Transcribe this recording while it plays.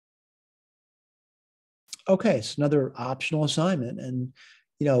Okay, it's another optional assignment. And,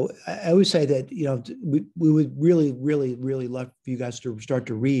 I always say that, we would really, really, really love for you guys to start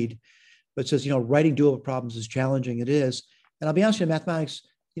to read, but it says, writing doable problems is challenging. It is. And I'll be honest with you, mathematics,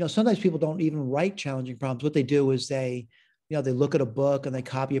 sometimes people don't even write challenging problems. What they do is they look at a book and they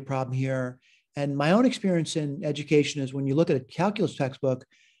copy a problem here. And my own experience in education is when you look at a calculus textbook,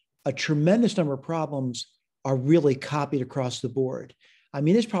 a tremendous number of problems are really copied across the board. I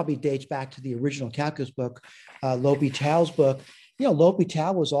mean, this probably dates back to the original calculus book, L'Hopital's book.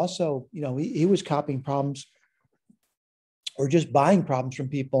 L'Hopital was also, he was copying problems or just buying problems from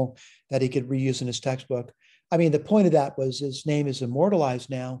people that he could reuse in his textbook. I mean, the point of that was his name is immortalized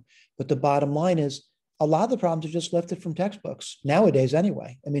now, but the bottom line is a lot of the problems are just lifted from textbooks nowadays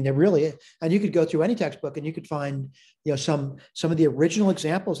anyway. I mean, they're really, and you could go through any textbook and you could find, some of the original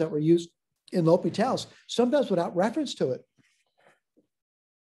examples that were used in L'Hopital's, sometimes without reference to it.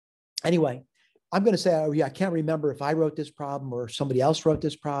 Anyway, I'm going to say, oh yeah, I can't remember if I wrote this problem or somebody else wrote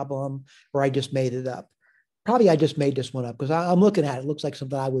this problem or I just made it up. Probably I just made this one up because I'm looking at it. It looks like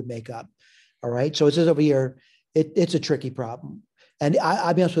something I would make up. All right. So it says over here, it's a tricky problem. And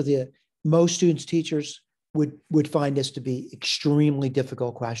I'll be honest with you, most students, teachers would find this to be extremely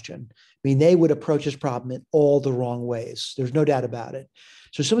difficult question. I mean, they would approach this problem in all the wrong ways. There's no doubt about it.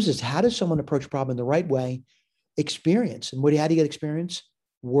 So someone says, how does someone approach a problem in the right way? Experience. And how do you get experience?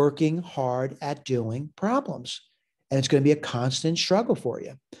 Working hard at doing problems. And it's going to be a constant struggle for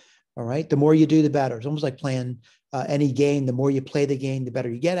you. All right. The more you do, the better. It's almost like playing any game. The more you play the game, the better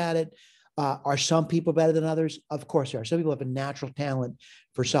you get at it. Are some people better than others? Of course there are. Some people have a natural talent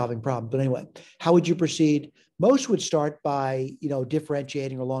for solving problems. But anyway, how would you proceed? Most would start by,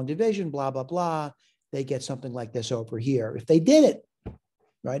 differentiating or long division, blah, blah, blah. They get something like this over here. If they did it,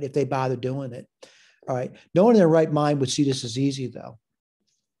 right? If they bother doing it. All right. No one in their right mind would see this as easy though.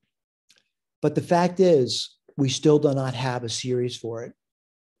 But the fact is, we still do not have a series for it.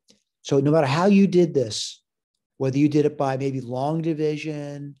 So no matter how you did this, whether you did it by maybe long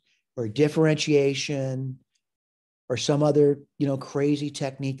division or differentiation or some other, crazy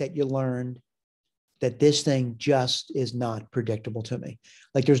technique that you learned, that this thing just is not predictable to me.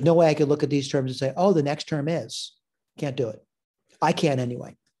 Like there's no way I could look at these terms and say, oh, the next term is. Can't do it. I can't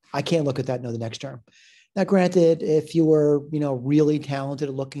anyway. I can't look at that and know the next term. Now, granted, if you were, really talented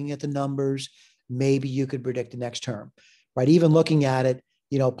at looking at the numbers, maybe you could predict the next term, right? Even looking at it,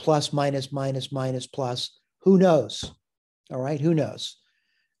 plus, minus, minus, minus, plus, who knows? All right, who knows?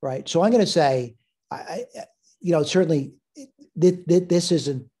 Right. So I'm going to say, certainly this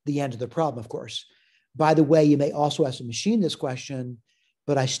isn't the end of the problem, of course. By the way, you may also ask a machine this question,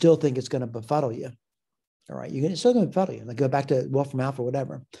 but I still think it's going to befuddle you. All right. It's still going to befuddle you. Like go back to Wolfram Alpha or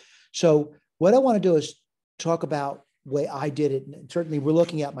whatever. So what I want to do is talk about the way I did it. And certainly we're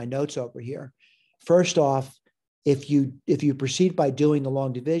looking at my notes over here. First off, if you proceed by doing the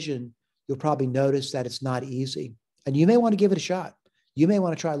long division, you'll probably notice that it's not easy. And you may want to give it a shot. You may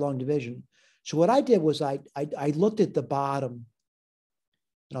want to try long division. So what I did was I looked at the bottom,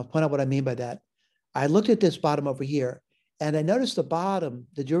 and I'll point out what I mean by that. I looked at this bottom over here, and I noticed the bottom,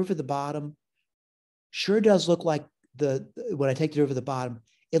 the derivative of the bottom, sure does look like when I take the derivative of the bottom,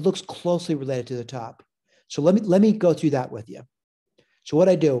 it looks closely related to the top. So let me go through that with you. So what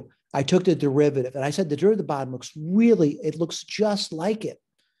I do, I took the derivative, and I said the derivative of the bottom it looks just like it.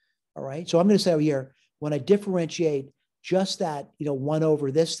 All right. So I'm going to say over here, when I differentiate just that, 1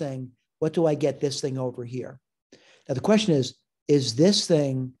 over this thing, what do I get this thing over here? Now, the question is this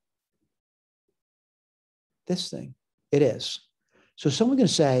thing this thing? It is. So someone's going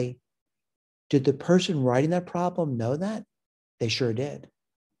to say, did the person writing that problem know that? They sure did.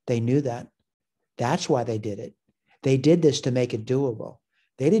 They knew that. That's why they did it. They did this to make it doable.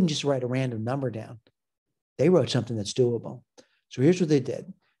 They didn't just write a random number down. They wrote something that's doable. So here's what they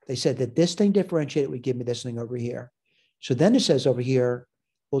did. They said that this thing differentiated would give me this thing over here. So then it says over here,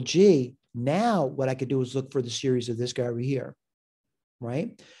 well, gee, now what I could do is look for the series of this guy over here,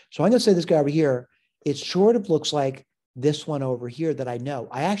 right? So I'm going to say this guy over here, it sort of looks like this one over here that I know.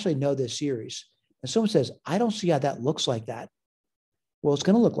 I actually know this series. And someone says, I don't see how that looks like that. Well, it's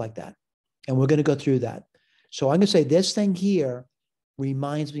going to look like that. And we're going to go through that. So I'm going to say this thing here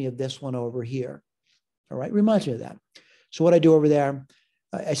reminds me of this one over here. All right, reminds me of that. So what I do over there,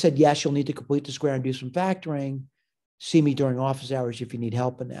 I said, yes, you'll need to complete the square and do some factoring. See me during office hours if you need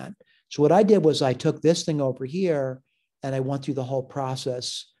help in that. So what I did was I took this thing over here and I went through the whole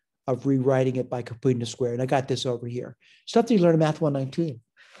process of rewriting it by completing the square. And I got this over here. Stuff that you learn in Math 119.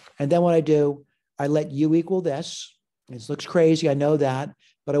 And then what I do, I let u equal this. This looks crazy, I know that,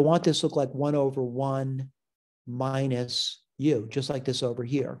 but I want this to look like 1 over 1 minus u, just like this over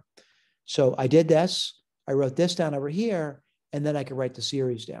here. So I did this. I wrote this down over here, and then I could write the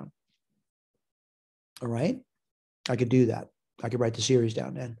series down. All right. I could do that. I could write the series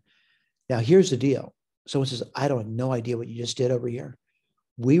down then. Now, here's the deal. Someone says, I don't have no idea what you just did over here.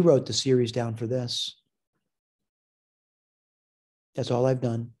 We wrote the series down for this. That's all I've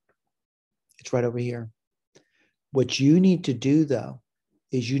done. It's right over here. What you need to do, though,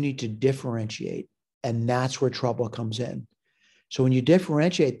 is you need to differentiate. And that's where trouble comes in. So when you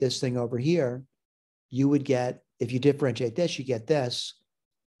differentiate this thing over here, you would get, if you differentiate this, you get this.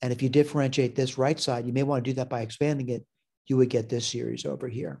 And if you differentiate this right side, you may want to do that by expanding it, you would get this series over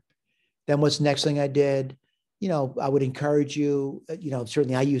here. Then what's the next thing I did? I would encourage you,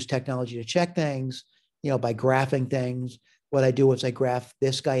 certainly I use technology to check things, by graphing things. What I do is I graph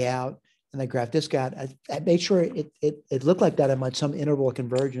this guy out and I graph this guy out. I made sure it looked like that. I'm at some interval of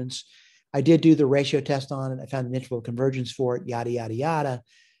convergence. I did do the ratio test on it. I found an interval of convergence for it, yada, yada, yada.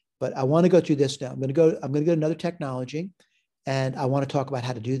 But I want to go through this now. I'm going to go to another technology, and I want to talk about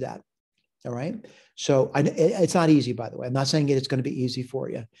how to do that. All right. So it's not easy, by the way. I'm not saying it's going to be easy for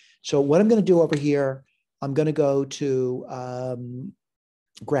you. So what I'm going to do over here, I'm going to go to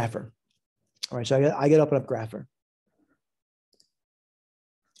Grapher. All right. So I get open up Grapher.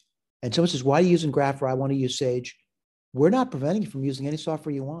 And someone says, why are you using Grapher? I want to use Sage. We're not preventing you from using any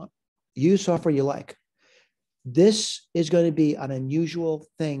software you want. Use software you like. This is going to be an unusual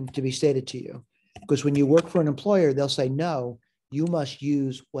thing to be stated to you, because when you work for an employer, they'll say, no, you must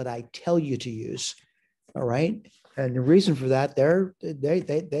use what I tell you to use. All right. And the reason for that, they're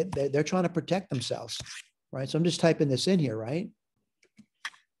trying to protect themselves. Right. So I'm just typing this in here, right?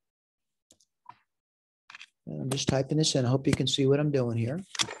 And I'm just typing this in. I hope you can see what I'm doing here.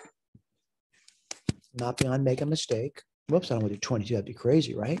 Not beyond make a mistake. Whoops, I don't want to do 22. That'd be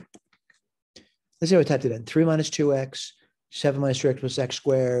crazy, right? Let's see what I typed it in. 3 minus 2x, 7 minus 3x plus x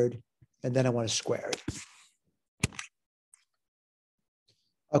squared, and then I want to square it.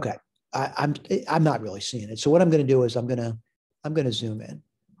 Okay, I'm not really seeing it. So what I'm going to do is I'm going to zoom in.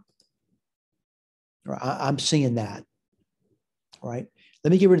 I'm seeing that. All right.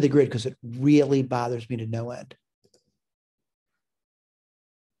 Let me get rid of the grid because it really bothers me to no end.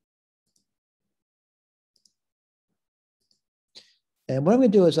 And what I'm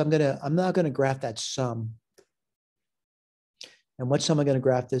going to do is I'm not going to graph that sum. And what sum am I going to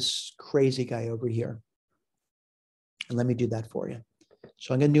graph? This crazy guy over here. And let me do that for you.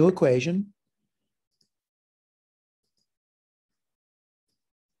 So I'm going to do new equation.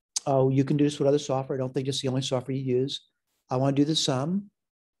 Oh, you can do this with other software. I don't think it's the only software you use. I want to do the sum.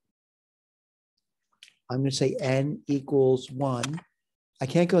 I'm going to say n equals 1. I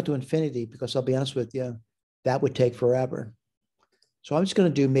can't go to infinity because I'll be honest with you, that would take forever. So I'm just going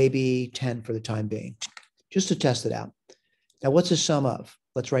to do maybe 10 for the time being, just to test it out. Now, what's the sum of?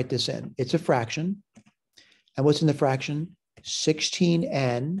 Let's write this in. It's a fraction. And what's in the fraction?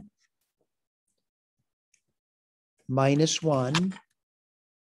 16n minus 1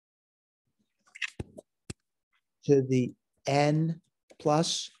 to the n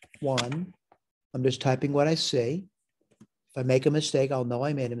plus 1. I'm just typing what I see. If I make a mistake, I'll know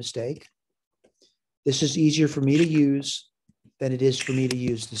I made a mistake. This is easier for me to use than it is for me to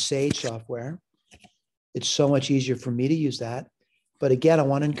use the Sage software. It's so much easier for me to use that. But again, I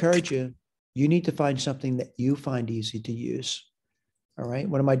want to encourage you, you need to find something that you find easy to use. All right,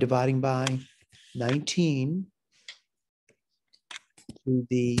 what am I dividing by? 19 to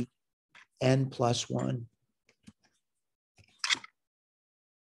the n plus 1.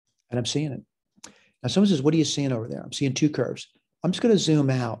 And I'm seeing it. Now, someone says, what are you seeing over there? I'm seeing two curves. I'm just going to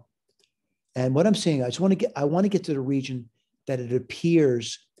zoom out. And what I'm seeing, I want to get to the region that it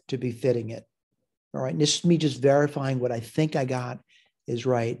appears to be fitting it. All right. And this is me just verifying what I think I got is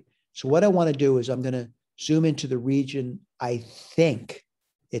right. So what I want to do is I'm going to zoom into the region I think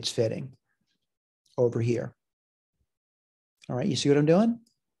it's fitting over here. All right. You see what I'm doing?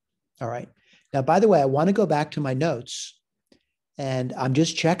 All right. Now, by the way, I want to go back to my notes and I'm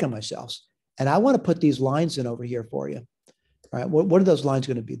just checking myself. And I want to put these lines in over here for you. All right. What are those lines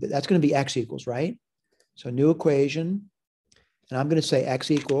going to be? That's going to be x equals, right? So new equation. And I'm going to say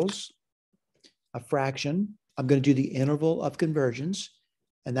x equals a fraction. I'm going to do the interval of convergence.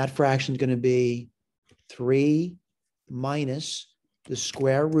 And that fraction is going to be 3 minus the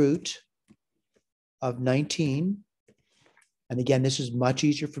square root of 19. And again, this is much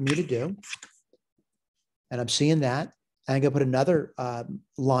easier for me to do. And I'm seeing that. And I'm going to put another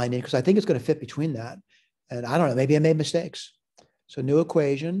line in because I think it's going to fit between that. And I don't know, maybe I made mistakes. So new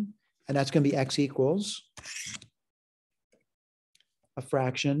equation, and that's going to be x equals a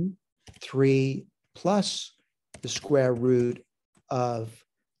fraction 3 plus the square root of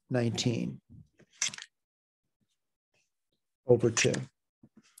 19. over 2.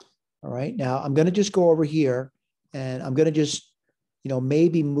 All right. Now I'm going to just go over here and I'm going to just,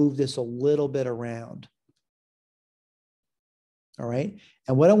 maybe move this a little bit around. All right.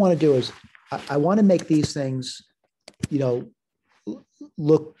 And what I want to do is I want to make these things,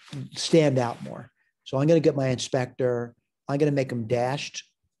 stand out more. So I'm going to get my inspector. I'm going to make them dashed.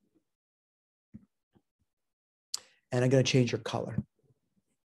 And I'm going to change your color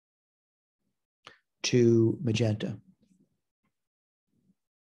to magenta.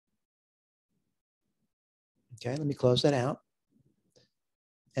 Okay, let me close that out.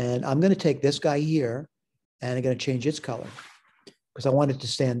 And I'm going to take this guy here and I'm going to change its color because I want it to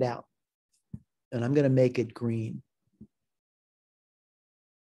stand out. And I'm going to make it green.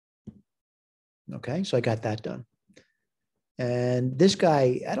 Okay, so I got that done. And this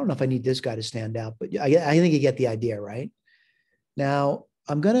guy, I don't know if I need this guy to stand out, but I think you get the idea, right? Now,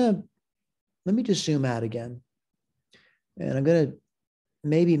 let me just zoom out again. And I'm going to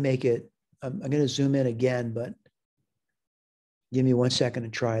maybe make it, I'm going to zoom in again, but give me 1 second to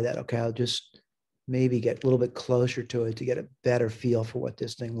try that. Okay, I'll just maybe get a little bit closer to it to get a better feel for what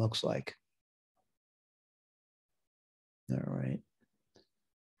this thing looks like. All right.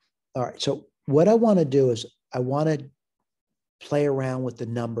 All right, so what I want to do is I want to play around with the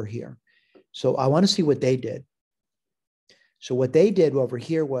number here. So I want to see what they did. So what they did over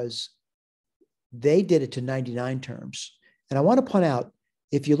here was they did it to 99 terms. And I want to point out,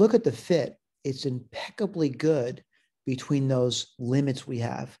 if you look at the fit, it's impeccably good between those limits we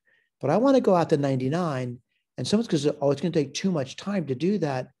have. But I want to go out to 99, and someone's going to say, oh, it's going to take too much time to do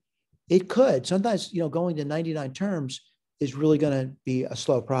that. It could. Sometimes, going to 99 terms is really going to be a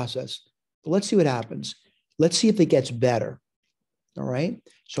slow process. But let's see what happens. Let's see if it gets better. All right.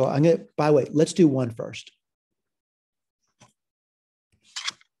 So I'm going to, by the way, let's do one first.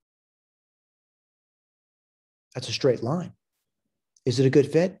 That's a straight line. Is it a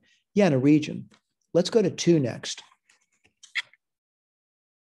good fit? Yeah, in a region. Let's go to 2 next.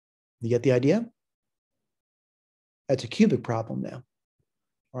 You get the idea? That's a cubic problem now.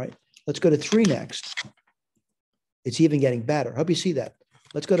 All right. Let's go to 3 next. It's even getting better. Hope you see that.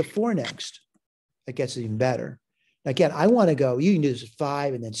 Let's go to 4 next. That gets even better. Again, I want to go, you can do this at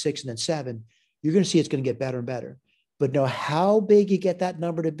 5 and then 6 and then 7. You're going to see it's going to get better and better. But know how big you get that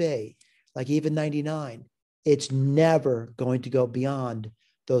number to be, like even 99, it's never going to go beyond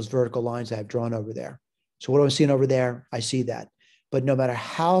those vertical lines I have drawn over there. So what I'm seeing over there, I see that. But no matter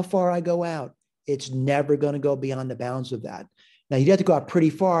how far I go out, it's never going to go beyond the bounds of that. Now you'd have to go out pretty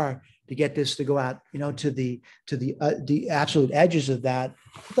far to get this to go out, to the absolute edges of that.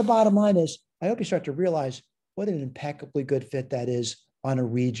 But the bottom line is, I hope you start to realize what an impeccably good fit that is on a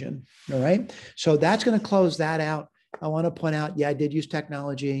region. All right. So that's going to close that out. I want to point out, yeah, I did use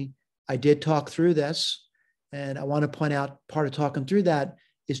technology. I did talk through this. And I want to point out part of talking through that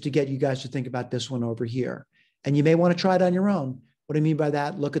is to get you guys to think about this one over here. And you may want to try it on your own. What do I mean by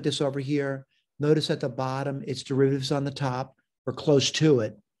that? Look at this over here. Notice at the bottom, its derivatives on the top or close to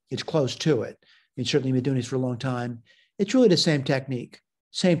it. It's close to it. You've certainly been doing this for a long time. It's really the same technique,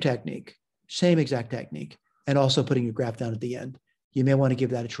 same exact technique, and also putting your graph down at the end. You may want to give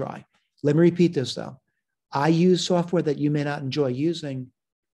that a try. Let me repeat this though. I use software that you may not enjoy using.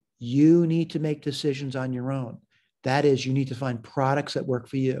 You need to make decisions on your own. That is, you need to find products that work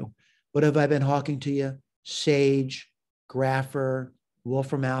for you. What have I been hawking to you? Sage, Grapher,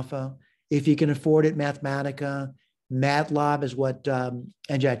 Wolfram Alpha. If you can afford it, Mathematica. MATLAB is what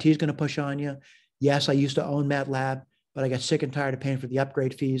NJIT is going to push on you. Yes, I used to own MATLAB, but I got sick and tired of paying for the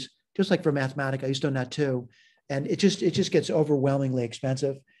upgrade fees. Just like for Mathematica, I used to own that too. And it just gets overwhelmingly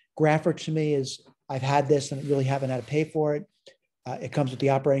expensive. Grapher to me is, I've had this and really haven't had to pay for it. It comes with the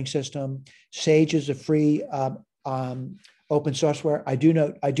operating system. Sage is a free open sourceware. I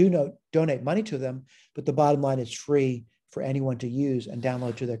do donate money to them, but the bottom line is free for anyone to use and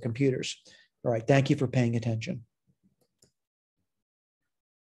download to their computers. All right. Thank you for paying attention.